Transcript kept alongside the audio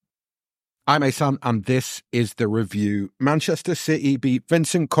I'm Ahsan, and this is the review. Manchester City beat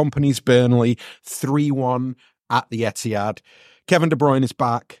Vincent Kompany's Burnley 3-1 at the Etihad. Kevin De Bruyne is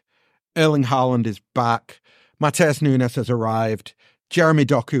back. Erling Haaland is back. Matheus Nunes has arrived. Jeremy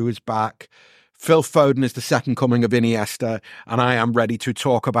Doku is back. Phil Foden is the second coming of Iniesta, and I am ready to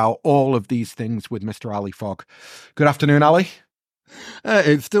talk about all of these things with Mr. Ali Fogg. Good afternoon, Ali.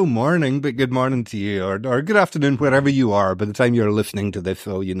 It's still morning, but good morning to you, or good afternoon wherever you are by the time you're listening to this,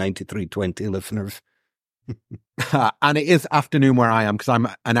 all you 9320 listeners. And it is afternoon where I am because I'm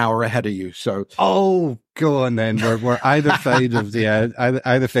an hour ahead of you. So, go on then. We're either side of the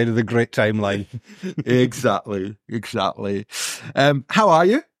either side of the great timeline. Exactly. How are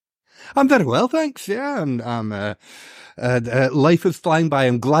you? I'm very well, thanks. Yeah, life is flying by.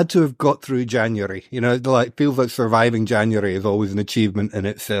 I'm glad to have got through January. You know, it feels like surviving January is always an achievement in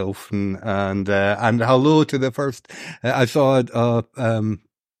itself. And hello to the first. I saw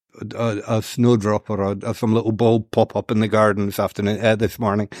a snowdrop or some little bulb pop up in the garden this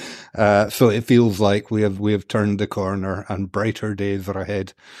morning. So it feels like we have turned the corner and brighter days are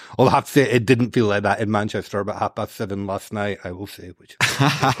ahead. I'll have to say it didn't feel like that in Manchester about 7:30 last night, I will say, which we'll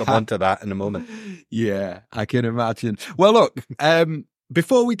come on to that in a moment. Yeah, I can imagine. Well, look,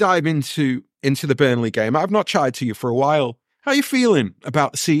 before we dive into the Burnley game, I've not chatted to you for a while. How are you feeling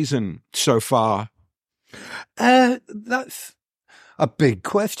about the season so far? That's a big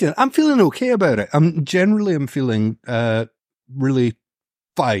question. I'm feeling okay about it. I'm feeling really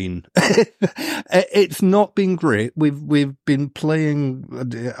fine. It's not been great. We've been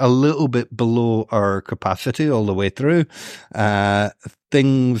playing a little bit below our capacity all the way through.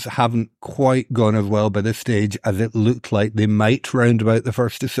 Things haven't quite gone as well by this stage as it looked like they might round about the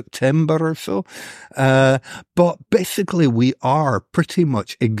 1st of September or so. But basically we are pretty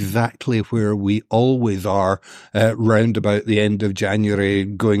much exactly where we always are, round about the end of January,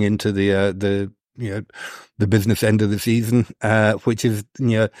 going into the business end of the season, which is,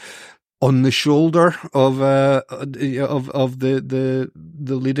 on the shoulder of the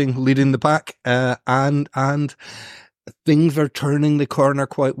leading the pack, and things are turning the corner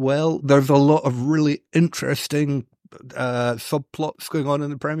quite well. There's a lot of really interesting subplots going on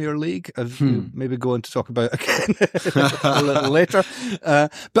in the Premier League, as we maybe go on to talk about again a little later.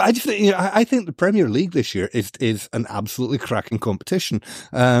 But I just think, I think the Premier League this year is an absolutely cracking competition.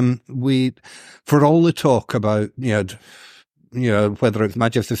 For all the talk about, whether it's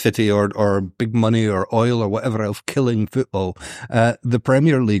Manchester City or big money or oil or whatever else killing football, the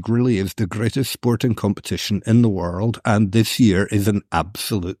Premier League really is the greatest sporting competition in the world, and this year is an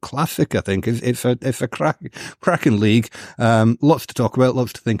absolute classic. I think it's a cracking league. Lots to talk about,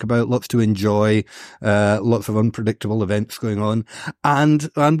 lots to think about, lots to enjoy, lots of unpredictable events going on, and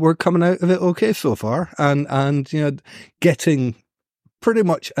we're coming out of it okay so far, and getting pretty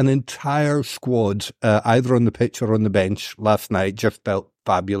much an entire squad, either on the pitch or on the bench last night, just felt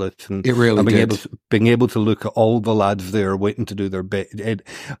fabulous. And it really did. Being able to look at all the lads there waiting to do their bit,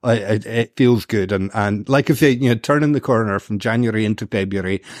 it feels good. And like I say, turning the corner from January into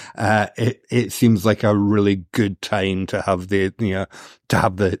February, it seems like a really good time to have the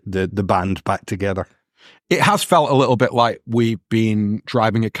band back together. It has felt a little bit like we've been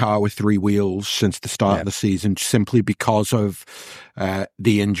driving a car with three wheels since the start of the season, simply because of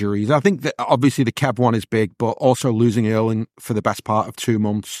the injuries. I think that obviously the Kev one is big, but also losing Erling for the best part of 2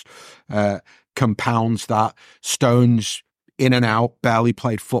 months compounds that. Stones in and out, barely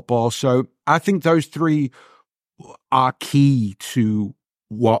played football. So I think those three are key to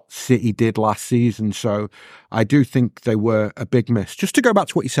what City did last season. So I do think they were a big miss. Just to go back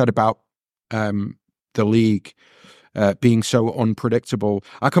to what you said about the league being so unpredictable,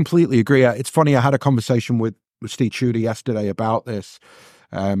 I completely agree. It's funny, I had a conversation with Steve Tudor yesterday about this,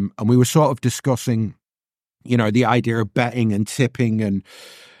 and we were sort of discussing, the idea of betting and tipping, and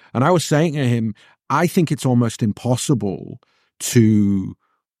I was saying to him, I think it's almost impossible to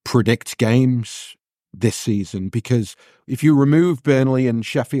predict games this season, because if you remove Burnley and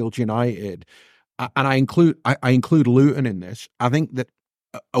Sheffield United, and I include Luton in this, I think that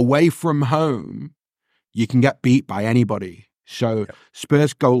away from home, you can get beat by anybody. So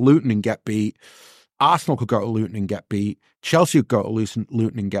Spurs go to Luton and get beat. Arsenal could go to Luton and get beat. Chelsea could go to Luton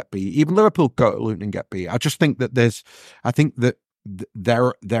and get beat. Even Liverpool could go to Luton and get beat. I just think that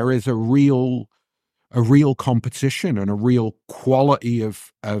there is a real competition and a real quality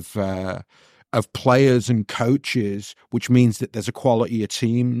of players and coaches, which means that there's a quality of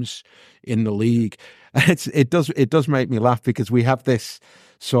teams in the league. It does make me laugh, because we have this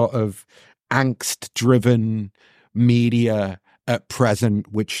sort of angst-driven media at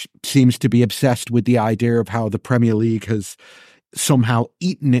present, which seems to be obsessed with the idea of how the Premier League has somehow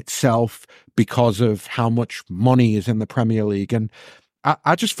eaten itself because of how much money is in the Premier League. And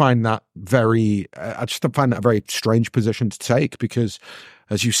I just find that a very strange position to take because,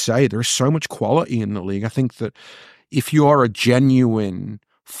 as you say, there is so much quality in the league. I think that if you are a genuine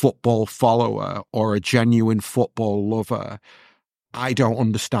football follower or a genuine football lover, I don't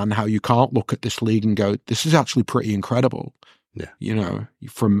understand how you can't look at this league and go, this is actually pretty incredible. Yeah.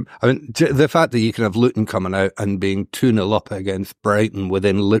 The fact that you can have Luton coming out and being 2-0 up against Brighton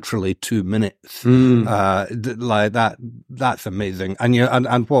within literally 2 minutes, like that's amazing. And,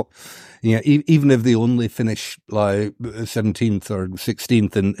 and what, even if they only finish like 17th or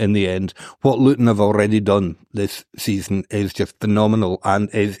 16th in the end, what Luton have already done this season is just phenomenal and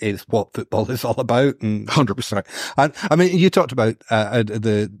is what football is all about. And 100%. And I mean, you talked about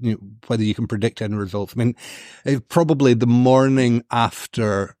whether you can predict any results. I mean, it's probably the morning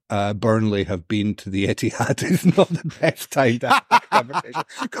after Burnley have been to the Etihad is not the best time to have that conversation,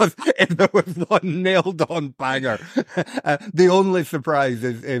 because if there was one nailed-on banger, the only surprise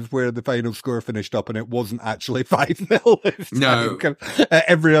is where the final score finished up, and it wasn't actually 5-0. No,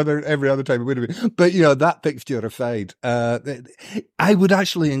 every other time it would have been. But that fixture aside, I would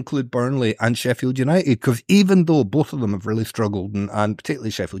actually include Burnley and Sheffield United, because even though both of them have really struggled, and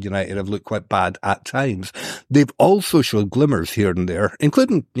particularly Sheffield United have looked quite bad at times, they've also showed glimmers here and there,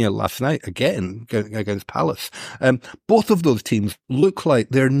 including last night again against Palace. Both of those teams look like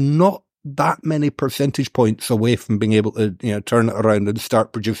they're not that many percentage points away from being able to turn it around and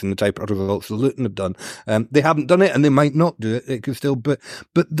start producing the type of results that Luton have done. They haven't done it, and they might not do it. It could still, but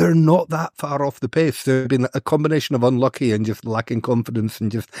they're not that far off the pace. They've been a combination of unlucky and just lacking confidence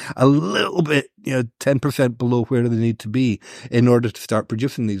and just a little bit 10% below where they need to be in order to start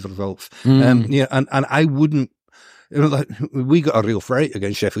producing these results. And I wouldn't. We got a real fright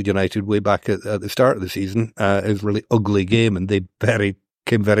against Sheffield United way back at the start of the season. It was a really ugly game, and they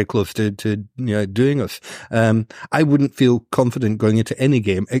came very close to doing us. I wouldn't feel confident going into any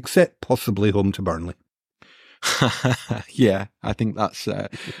game except possibly home to Burnley. Yeah, I think that's a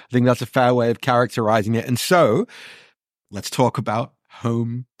fair way of characterizing it. And so, let's talk about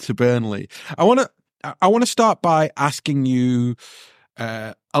home to Burnley. I want to start by asking you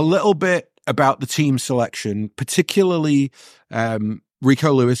a little bit about the team selection, particularly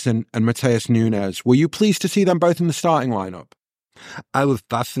Rico Lewis and Mateus Nunes. Were you pleased to see them both in the starting lineup? I was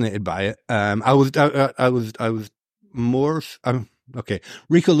fascinated by it. I was more. Okay,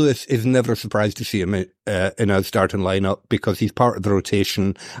 Rico Lewis is never surprised to see him in a starting lineup because he's part of the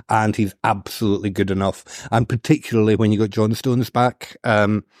rotation and he's absolutely good enough. And particularly when you got John Stones back,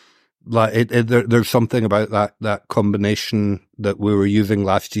 there's something about that combination that we were using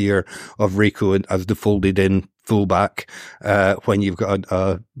last year of Rico as the folded in fullback, when you've got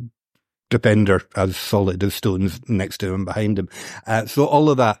a defender as solid as Stones next to him, behind him. So all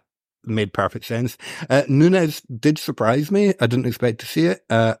of that made perfect sense. Nunes did surprise me. I didn't expect to see it.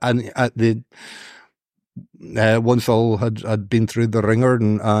 And at once all had been through the ringer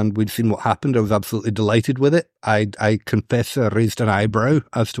and we'd seen what happened, I was absolutely delighted with it. I confess I raised an eyebrow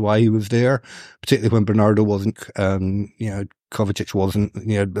as to why he was there, particularly when Bernardo wasn't, Kovacic wasn't,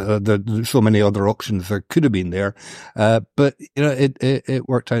 there's so many other options there could have been there. But, it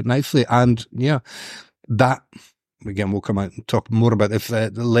worked out nicely. And, that, again, we'll come out and talk more about this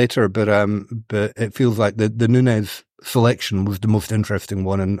later, but it feels like the Nunes selection was the most interesting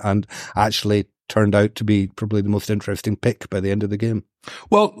one and actually turned out to be probably the most interesting pick by the end of the game.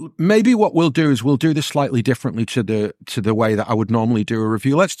 Well, maybe what we'll do is we'll do this slightly differently to the way that I would normally do a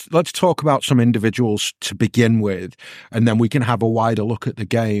review. Let's talk about some individuals to begin with, and then we can have a wider look at the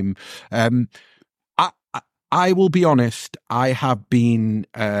game. I will be honest, I have been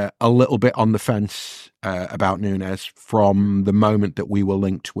a little bit on the fence about Nunes from the moment that we were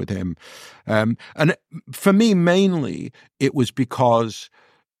linked with him. And for me, mainly, it was because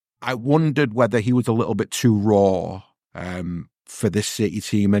I wondered whether he was a little bit too raw for this City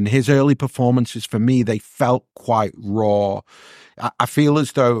team. And his early performances, for me, they felt quite raw. I feel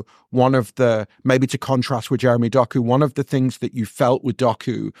as though one of the, maybe to contrast with Jeremy Doku, one of the things that you felt with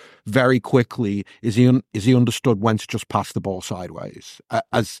Doku very quickly is he understood when to just pass the ball sideways.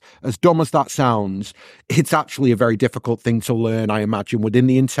 As dumb as that sounds, it's actually a very difficult thing to learn, I imagine, within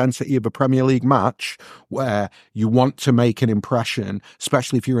the intensity of a Premier League match where you want to make an impression,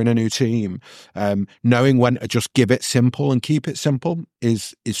 especially if you're in a new team. Knowing when to just give it simple and keep it simple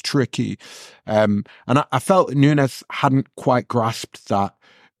is tricky. And I felt Nunes hadn't quite grasped that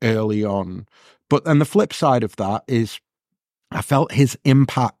early on. But then the flip side of that is I felt his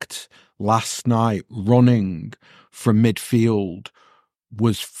impact last night running from midfield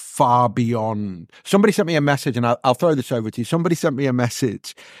was far beyond. Somebody sent me a message, and I'll throw this over to you. Somebody sent me a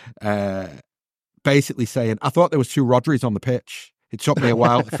message basically saying, I thought there was two Rodris on the pitch. It took me a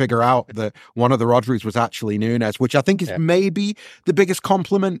while to figure out that one of the Rodris was actually Núñez, which I think is maybe the biggest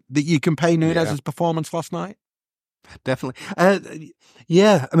compliment that you can pay Núñez's performance last night. Definitely.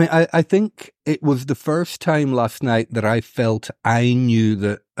 Yeah, I mean, I think it was the first time last night that I felt I knew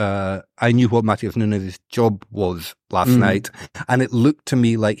that I knew what Matheus Núñez's job was last night, and it looked to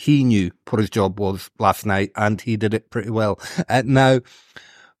me like he knew what his job was last night, and he did it pretty well. Now,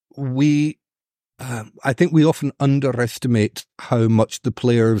 I think we often underestimate how much the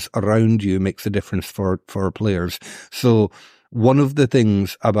players around you makes a difference for players. So one of the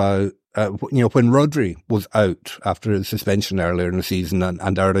things about when Rodri was out after his suspension earlier in the season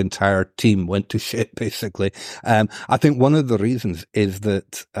and our entire team went to shit, basically, I think one of the reasons is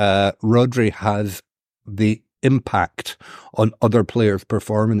that Rodri has the impact on other players'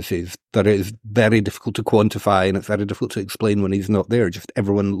 performances that it is very difficult to quantify, and it's very difficult to explain when he's not there. Just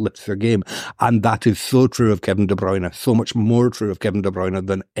everyone lifts their game. And that is so true of Kevin De Bruyne, so much more true of Kevin De Bruyne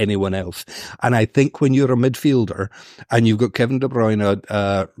than anyone else. And I think when you're a midfielder and you've got Kevin De Bruyne,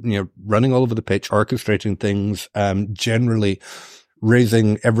 running all over the pitch, orchestrating things, generally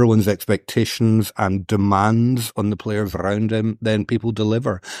raising everyone's expectations and demands on the players around him, then people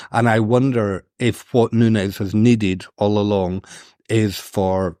deliver. And I wonder if what Núñez has needed all along is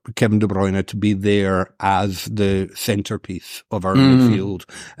for Kevin De Bruyne to be there as the centerpiece of our midfield,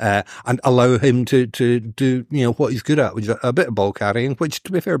 and allow him to do, what he's good at, which is a bit of ball carrying, which,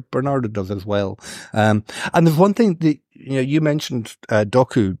 to be fair, Bernardo does as well. And there's one thing that, you mentioned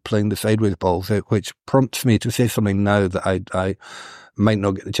Doku playing the sideways balls, which prompts me to say something now that I might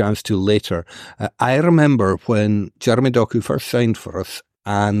not get the chance to later. I remember when Jeremy Doku first signed for us,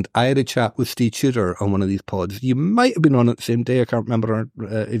 and I had a chat with Steve Tudor on one of these pods. You might have been on it the same day. I can't remember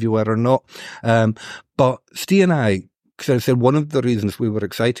if you were or not. But Steve and I, because I said one of the reasons we were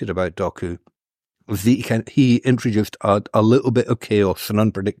excited about Doku was that he introduced a little bit of chaos and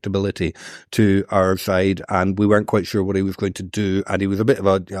unpredictability to our side, and we weren't quite sure what he was going to do, and he was a bit of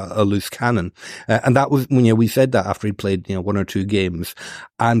a loose cannon. And that was when we said that after he played one or two games,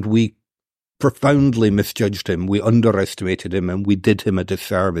 and we profoundly misjudged him. We underestimated him, and we did him a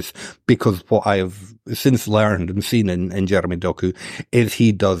disservice, because what I have since learned and seen in Jeremy Doku is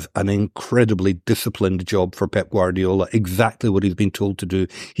he does an incredibly disciplined job for Pep Guardiola, exactly what he's been told to do.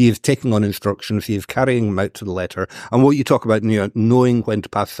 He is taking on instructions, he is carrying them out to the letter. And what you talk about, knowing when to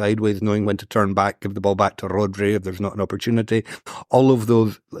pass sideways, knowing when to turn back, give the ball back to Rodri if there's not an opportunity, all of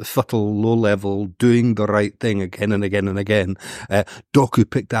those subtle, low level, doing the right thing again and again and again, Doku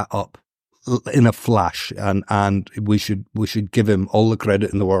picked that up in a flash, and we should give him all the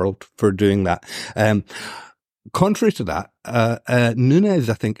credit in the world for doing that. Contrary to that, Núñez,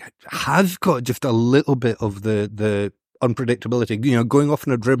 I think, has got just a little bit of the unpredictability, going off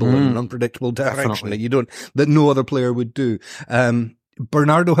in a dribble in an unpredictable direction that no other player would do.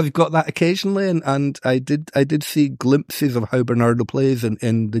 Bernardo has got that occasionally, and I did see glimpses of how Bernardo plays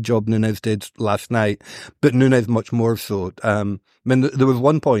in the job Núñez did last night, but Núñez much more so. There was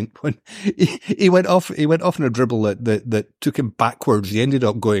one point when he went off in a dribble that took him backwards. He ended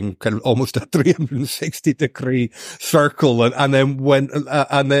up going kind of almost a 360-degree circle, and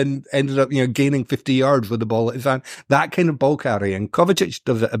then ended up gaining 50 yards with the ball at his hand. That kind of ball carrying, Kovacic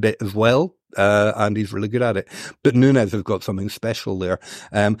does it a bit as well. And he's really good at it. But Núñez has got something special there.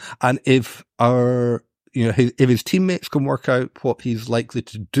 And if if his teammates can work out what he's likely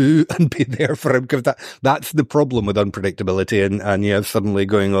to do and be there for him, because that's the problem with unpredictability and suddenly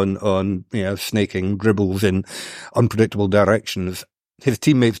going on snaking dribbles in unpredictable directions. His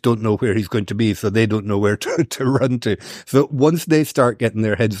teammates don't know where he's going to be, so they don't know where to run to. So once they start getting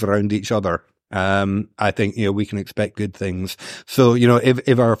their heads around each other, I think, we can expect good things. So,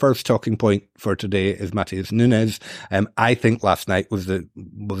 if our first talking point for today is Matheus Núñez, I think last night was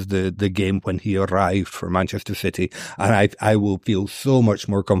the game when he arrived for Manchester City. And I will feel so much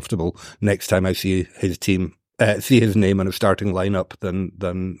more comfortable next time I see his team, see his name in a starting lineup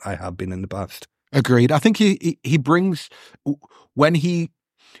than I have been in the past. Agreed. I think he brings, when he's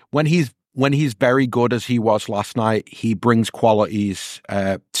very good as he was last night, he brings qualities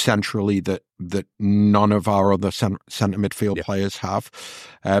centrally that none of our other centre midfield players have.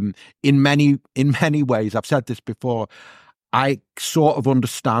 In many ways, I've said this before, I sort of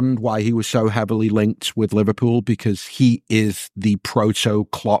understand why he was so heavily linked with Liverpool, because he is the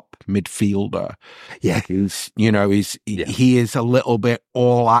proto-Klopp midfielder. Yeah. He is a little bit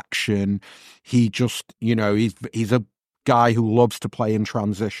all action. He just, he's a guy who loves to play in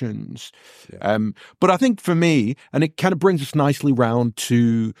transitions. But I think for me, and it kind of brings us nicely round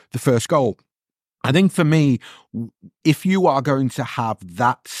to the first goal, I think for me, if you are going to have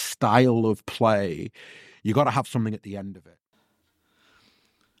that style of play, you got to have something at the end of it.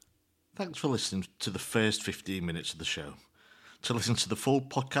 Thanks for listening to the first 15 minutes of the show. To listen to the full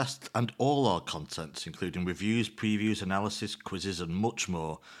podcast and all our contents, including reviews, previews, analysis, quizzes and much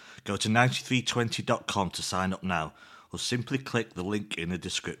more, go to 9320.com to sign up now, or simply click the link in the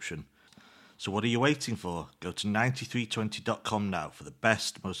description. So what are you waiting for? Go to 9320.com now for the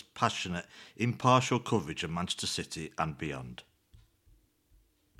best, most passionate, impartial coverage of Manchester City and beyond.